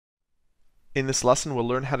In this lesson, we'll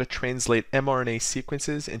learn how to translate mRNA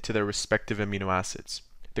sequences into their respective amino acids.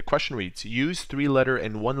 The question reads, use 3-letter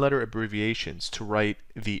and 1-letter abbreviations to write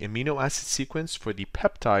the amino acid sequence for the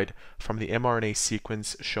peptide from the mRNA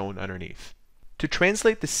sequence shown underneath. To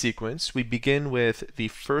translate the sequence, we begin with the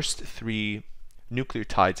first 3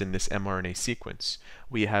 nucleotides in this mRNA sequence.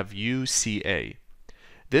 We have UCA.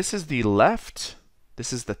 This is the left,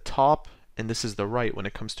 this is the top, and this is the right when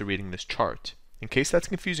it comes to reading this chart. In case that's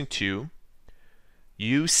confusing to you,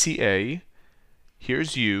 UCA,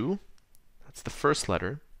 here's U, that's the first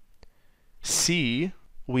letter. C,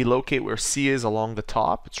 we locate where C is along the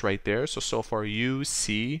top, it's right there, so far U,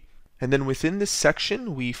 C. And then within this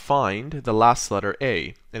section, we find the last letter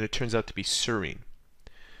A, and it turns out to be serine.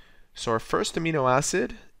 So our first amino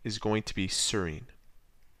acid is going to be serine.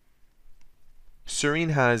 Serine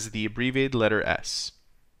has the abbreviated letter S.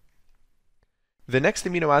 The next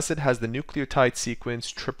amino acid has the nucleotide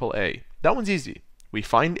sequence AAA. That one's easy. We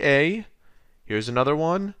find A, here's another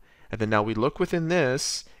one, and then now we look within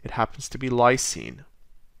this, it happens to be lysine.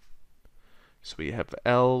 So we have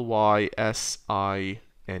Lysine,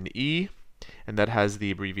 and that has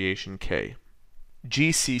the abbreviation K.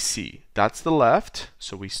 GCC, that's the left,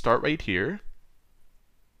 so we start right here.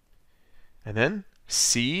 And then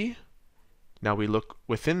C, now we look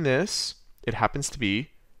within this, it happens to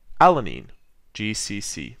be alanine,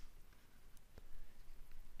 GCC.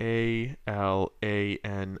 ALANIN.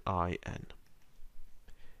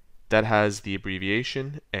 That has the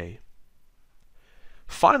abbreviation A.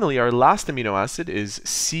 Finally, our last amino acid is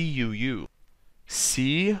CUU.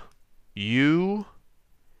 CU,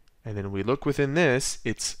 and then we look within this,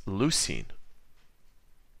 it's leucine.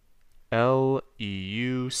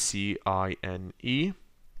 LEUCINE, and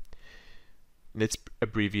it's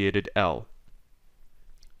abbreviated L.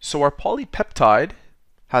 So our polypeptide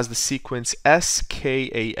has the sequence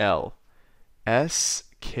SKAL.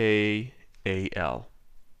 SKAL.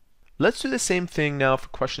 Let's do the same thing now for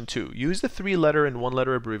question 2. Use the 3-letter and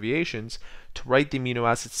 1-letter abbreviations to write the amino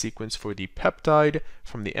acid sequence for the peptide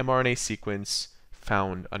from the mRNA sequence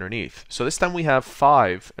found underneath. So this time we have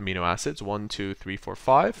 5 amino acids, 1, 2, 3, 4,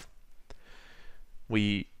 5.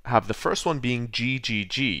 We have the first one being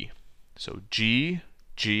GGG. So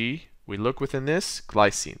GG, we look within this,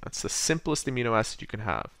 glycine. That's the simplest amino acid you can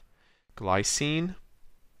have. Glycine,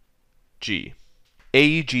 G.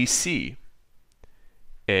 AGC,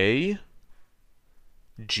 A,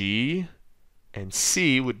 G, and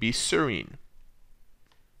C would be serine.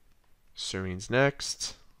 Serine's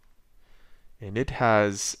next, and it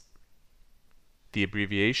has the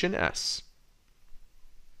abbreviation S.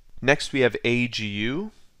 Next we have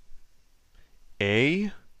AGU,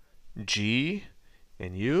 A, G,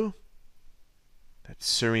 and U.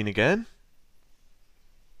 That's serine again.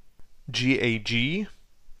 GAG,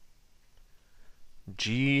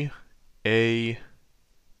 G, A,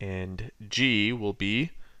 and G will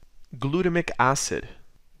be glutamic acid,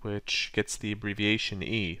 which gets the abbreviation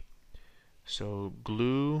E. So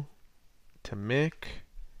glutamic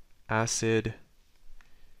acid,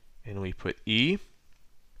 and we put E.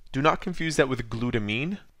 Do not confuse that with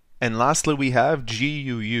glutamine. And lastly, we have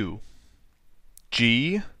GUU.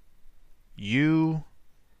 G, U,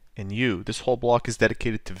 and U. This whole block is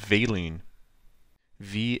dedicated to valine.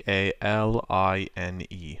 VALINE.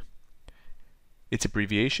 Its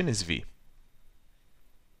abbreviation is V.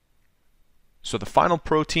 So the final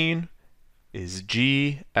protein is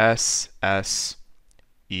GSSEV.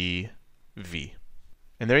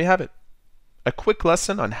 And there you have it. A quick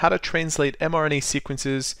lesson on how to translate mRNA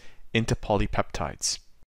sequences into polypeptides.